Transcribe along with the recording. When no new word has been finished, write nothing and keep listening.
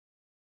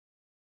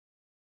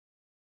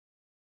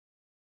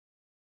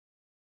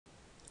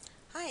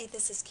Hi,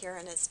 this is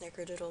Karen at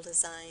Snickerdoodle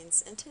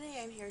Designs, and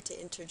today I'm here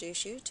to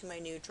introduce you to my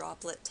new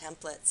Droplet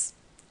Templates.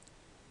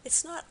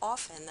 It's not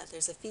often that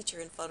there's a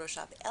feature in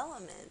Photoshop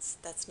Elements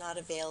that's not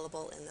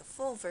available in the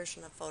full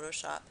version of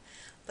Photoshop,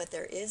 but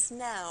there is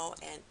now,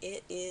 and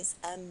it is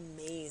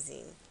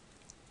amazing.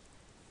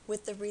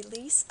 With the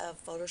release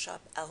of Photoshop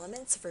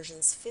Elements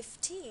versions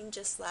 15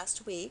 just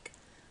last week,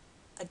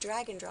 a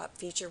drag and drop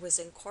feature was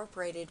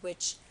incorporated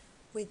which,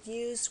 when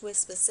used with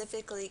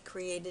specifically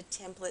created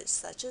templates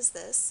such as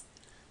this,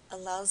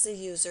 allows the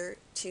user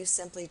to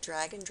simply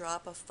drag and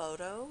drop a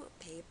photo,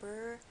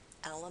 paper,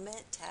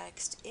 element,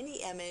 text,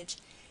 any image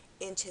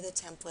into the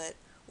template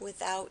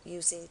without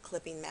using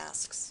clipping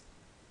masks.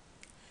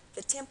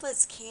 The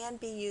templates can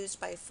be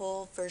used by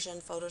full version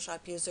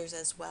Photoshop users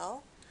as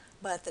well,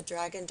 but the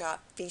drag and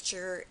drop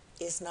feature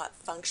is not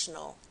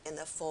functional in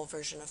the full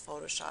version of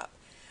Photoshop.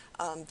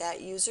 That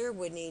user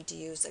would need to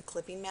use a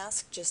clipping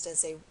mask just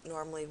as they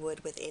normally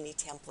would with any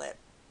template.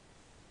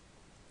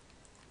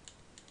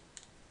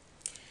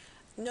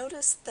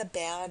 Notice the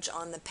badge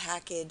on the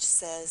package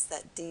says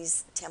that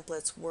these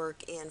templates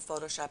work in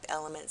Photoshop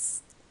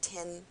Elements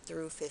 10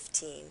 through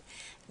 15.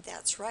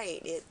 That's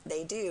right,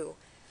 they do.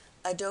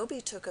 Adobe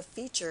took a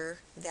feature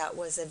that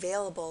was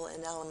available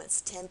in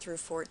Elements 10 through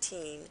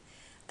 14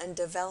 and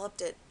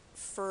developed it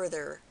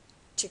further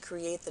to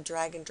create the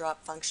drag and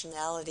drop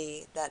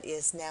functionality that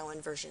is now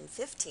in version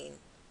 15.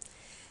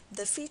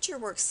 The feature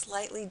works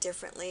slightly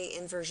differently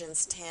in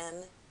versions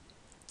 10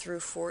 through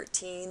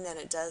 14 than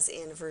it does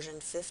in version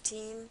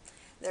 15.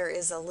 There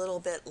is a little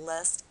bit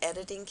less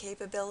editing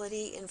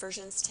capability in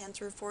versions 10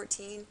 through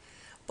 14,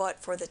 but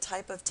for the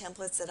type of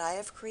templates that I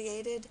have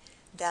created,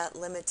 that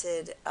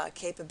limited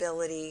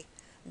capability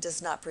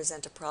does not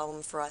present a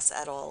problem for us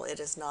at all. It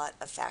is not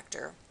a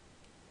factor.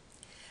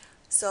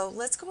 So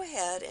let's go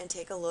ahead and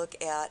take a look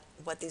at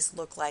what these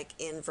look like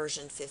in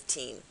version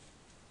 15.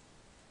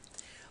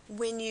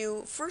 When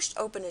you first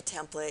open a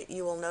template,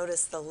 you will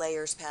notice the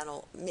layers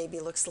panel maybe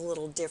looks a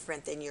little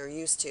different than you're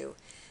used to.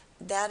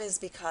 That is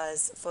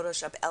because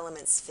Photoshop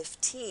Elements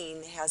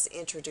 15 has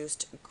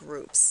introduced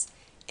groups,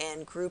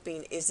 and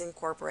grouping is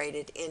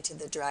incorporated into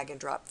the drag and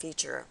drop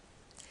feature.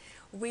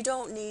 We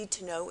don't need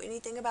to know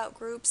anything about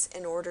groups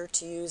in order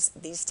to use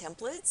these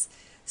templates,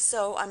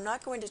 so I'm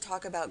not going to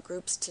talk about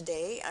groups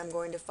today. I'm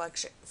going to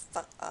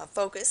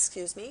focus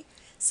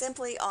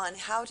simply on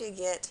how to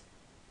get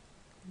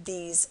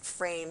these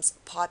frames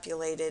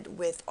populated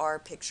with our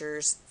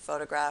pictures,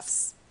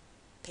 photographs,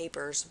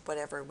 papers,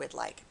 whatever we'd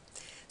like.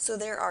 So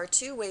there are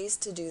two ways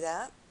to do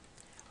that.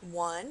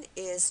 One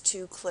is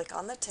to click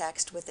on the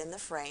text within the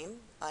frame.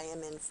 I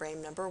am in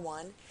frame number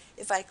 1.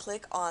 If I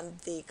click on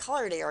the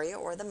colored area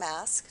or the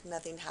mask,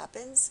 nothing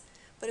happens.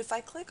 But if I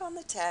click on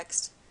the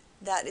text,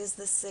 that is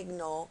the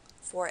signal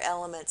for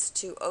Elements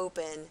to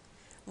open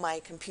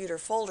my computer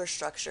folder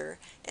structure,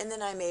 and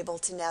then I'm able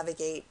to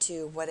navigate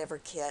to whatever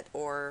kit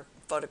or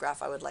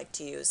photograph I would like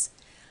to use.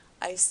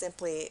 I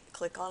simply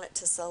click on it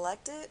to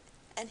select it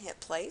and hit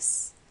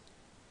place,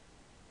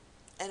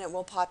 and it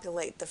will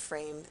populate the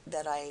frame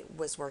that I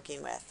was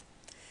working with.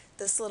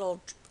 This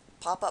little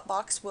pop-up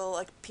box will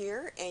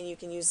appear, and you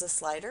can use the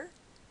slider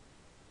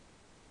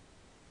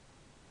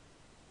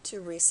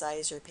to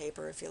resize your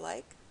paper if you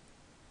like.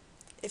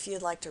 If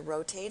you'd like to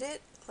rotate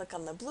it, click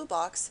on the blue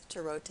box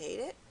to rotate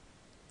it.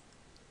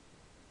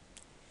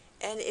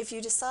 And if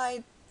you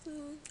decide,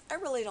 I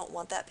really don't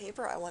want that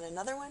paper, I want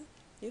another one,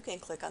 you can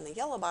click on the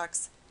yellow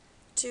box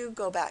to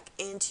go back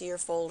into your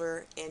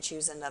folder and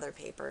choose another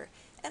paper.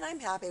 And I'm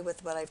happy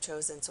with what I've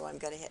chosen, so I'm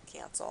going to hit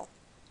cancel.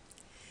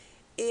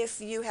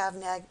 If you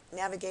have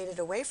navigated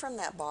away from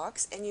that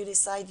box and you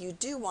decide you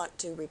do want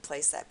to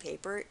replace that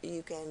paper,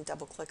 you can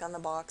double click on the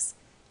box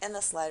and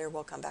the slider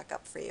will come back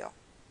up for you.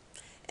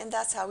 And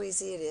that's how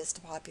easy it is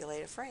to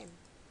populate a frame.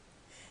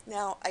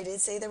 Now, I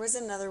did say there was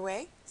another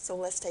way, so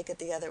let's take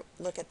a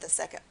look at the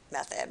second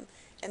method,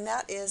 and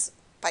that is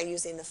by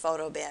using the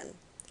photo bin.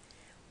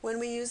 When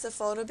we use the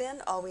photo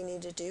bin, all we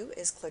need to do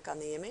is click on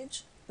the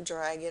image,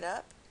 drag it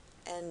up,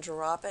 and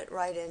drop it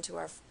right into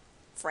our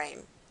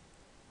frame.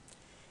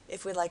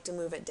 If we'd like to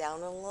move it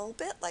down a little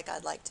bit, like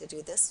I'd like to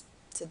do this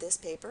to this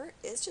paper,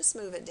 is just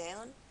move it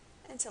down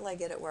until I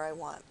get it where I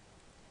want.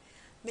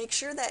 Make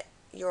sure that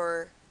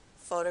your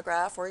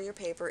photograph or your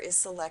paper is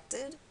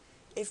selected.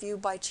 If you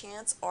by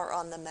chance are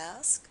on the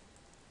mask,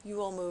 you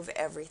will move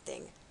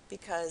everything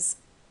because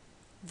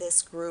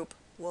this group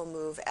will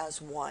move as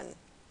one.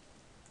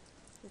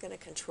 I'm going to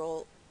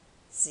Control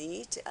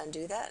Z to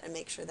undo that and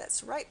make sure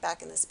that's right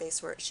back in the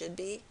space where it should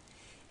be.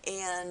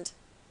 And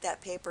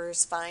that paper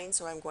is fine,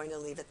 so I'm going to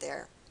leave it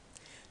there.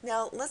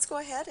 Now let's go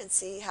ahead and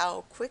see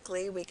how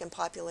quickly we can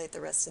populate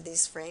the rest of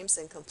these frames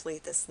and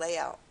complete this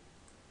layout.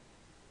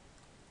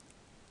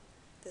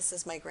 This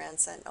is my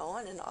grandson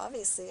Owen, and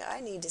obviously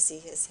I need to see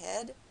his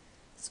head,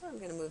 so I'm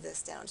going to move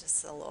this down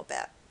just a little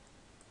bit.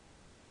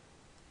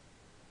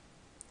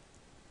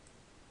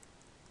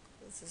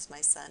 This is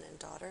my son and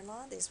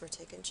daughter-in-law. These were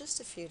taken just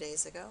a few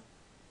days ago.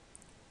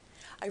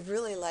 I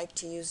really like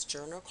to use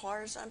journal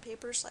cards on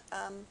papers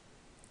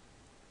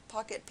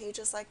pocket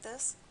pages like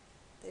this.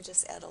 They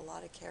just add a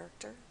lot of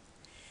character.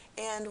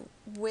 And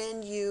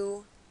when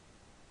you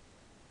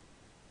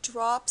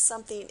drop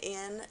something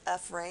in a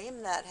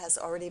frame that has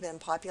already been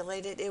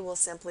populated, it will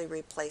simply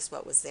replace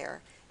what was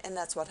there. And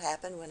that's what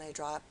happened when I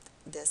dropped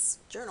this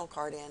journal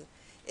card in.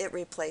 It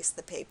replaced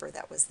the paper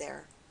that was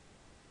there.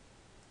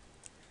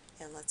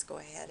 And let's go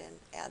ahead and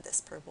add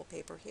this purple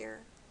paper here.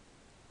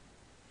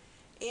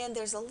 And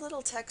there's a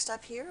little text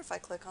up here. If I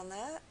click on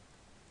that,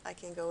 I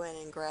can go in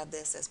and grab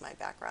this as my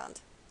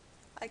background.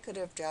 I could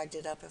have dragged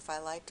it up if I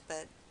liked,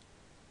 but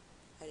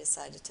I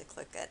decided to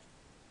click it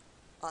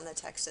on the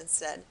text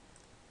instead.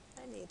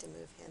 I need to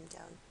move him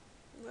down.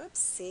 Whoops,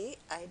 see,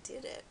 I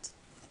did it.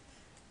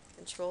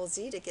 Control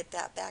Z to get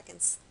that back in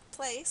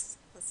place.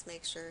 Let's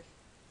make sure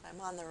I'm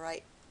on the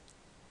right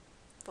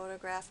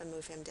photograph and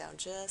move him down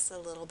just a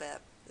little bit.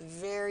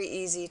 Very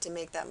easy to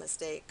make that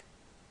mistake,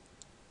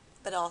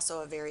 but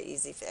also a very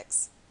easy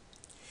fix.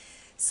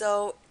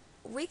 So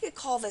we could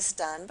call this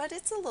done, but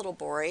it's a little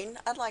boring.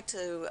 I'd like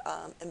to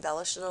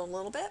embellish it a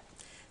little bit.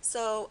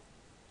 So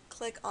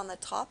click on the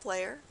top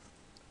layer,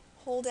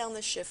 hold down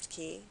the Shift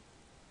key,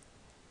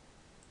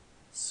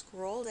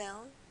 scroll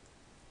down,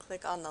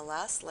 click on the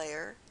last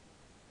layer.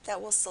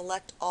 That will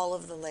select all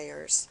of the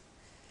layers.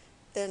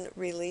 Then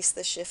release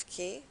the Shift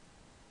key,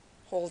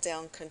 hold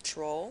down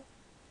Control,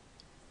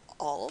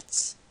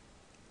 Alt,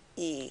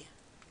 E,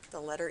 the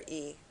letter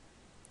E,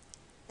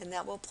 and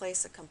that will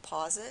place a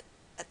composite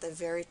at the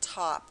very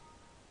top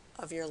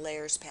of your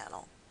layers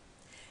panel.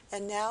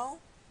 And now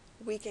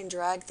we can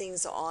drag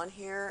things on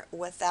here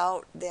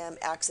without them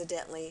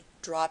accidentally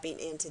dropping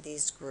into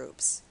these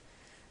groups.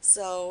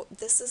 So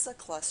this is a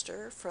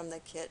cluster from the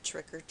kit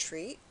Trick or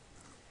Treat.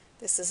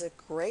 This is a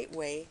great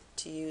way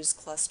to use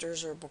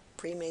clusters or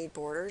pre-made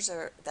borders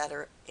that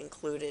are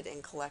included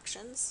in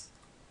collections.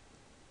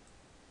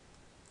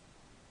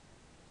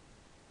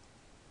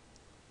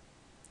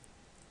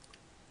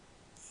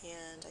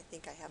 And I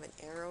think I have an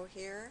arrow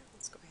here.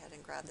 Let's go ahead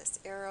and grab this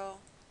arrow.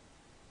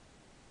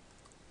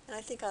 And I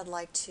think I'd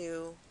like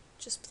to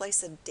just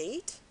place a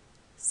date.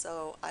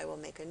 So I will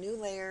make a new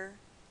layer,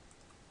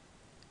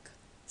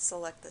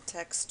 select the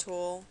text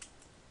tool,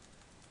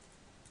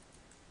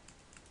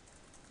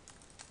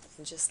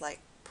 and just like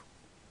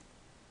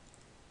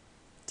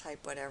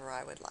type whatever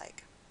I would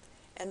like.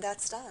 And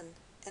that's done.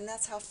 And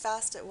that's how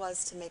fast it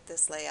was to make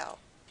this layout.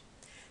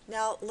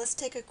 Now let's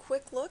take a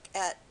quick look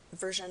at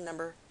version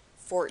number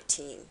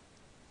 14.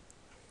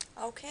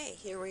 Okay,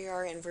 here we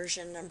are in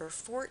version number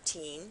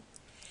 14.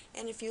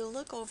 And if you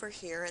look over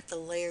here at the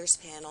layers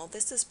panel,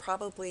 this is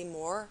probably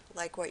more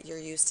like what you're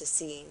used to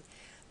seeing.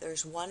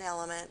 There's one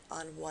element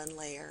on one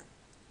layer.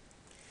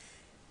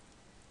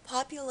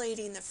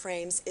 Populating the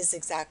frames is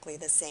exactly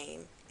the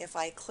same. If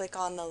I click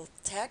on the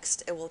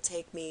text, it will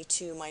take me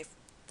to my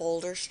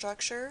folder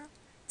structure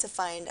to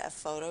find a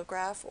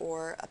photograph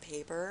or a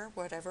paper,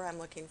 whatever I'm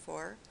looking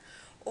for.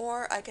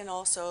 Or I can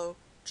also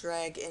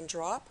drag and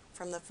drop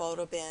from the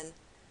photo bin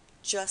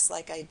just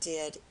like I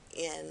did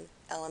in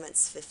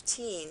Elements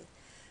 15.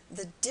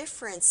 The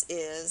difference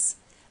is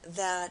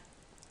that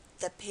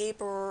the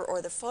paper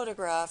or the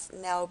photograph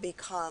now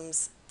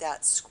becomes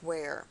that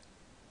square.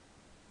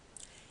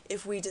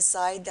 If we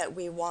decide that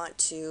we want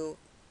to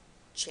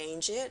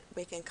change it,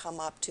 we can come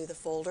up to the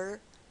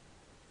folder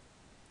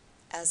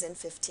as in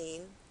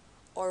 15,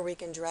 or we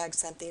can drag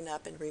something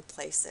up and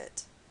replace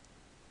it.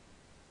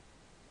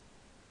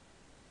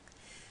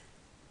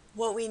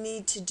 What we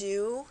need to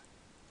do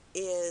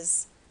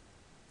is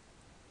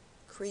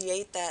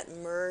create that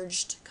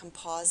merged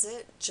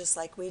composite just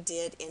like we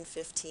did in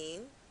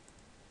 15.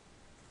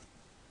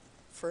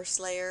 First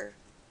layer,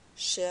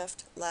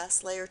 Shift,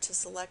 last layer to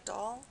select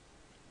all,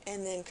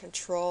 and then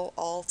Control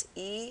Alt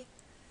E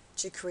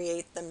to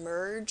create the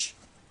merge.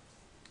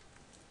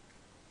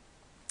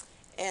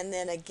 And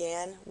then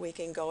again we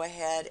can go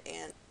ahead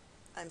and,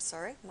 I'm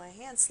sorry, my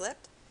hand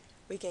slipped.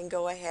 We can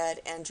go ahead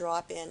and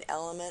drop in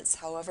elements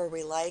however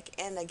we like,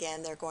 and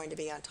again they're going to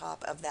be on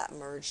top of that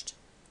merged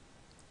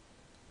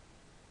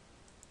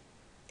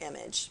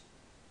image.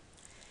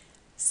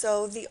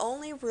 So the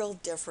only real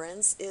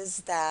difference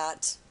is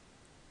that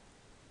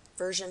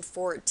version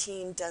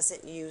 14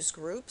 doesn't use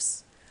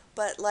groups,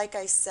 but like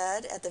I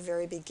said at the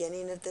very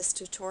beginning of this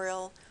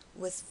tutorial,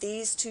 with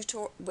these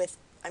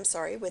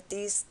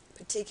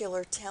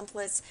particular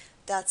templates,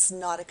 that's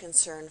not a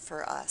concern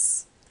for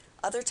us.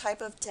 Other type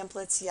of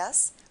templates,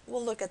 yes,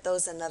 we'll look at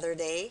those another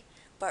day,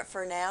 but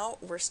for now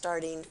we're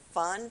starting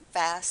fun,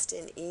 fast,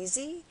 and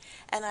easy,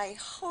 and I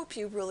hope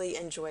you really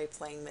enjoy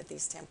playing with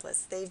these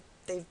templates.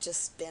 They've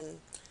just been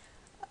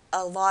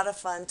a lot of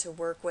fun to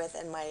work with,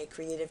 and my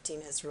creative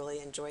team has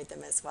really enjoyed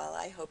them as well.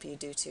 I hope you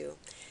do too.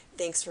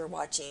 Thanks for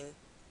watching.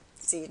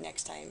 See you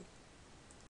next time.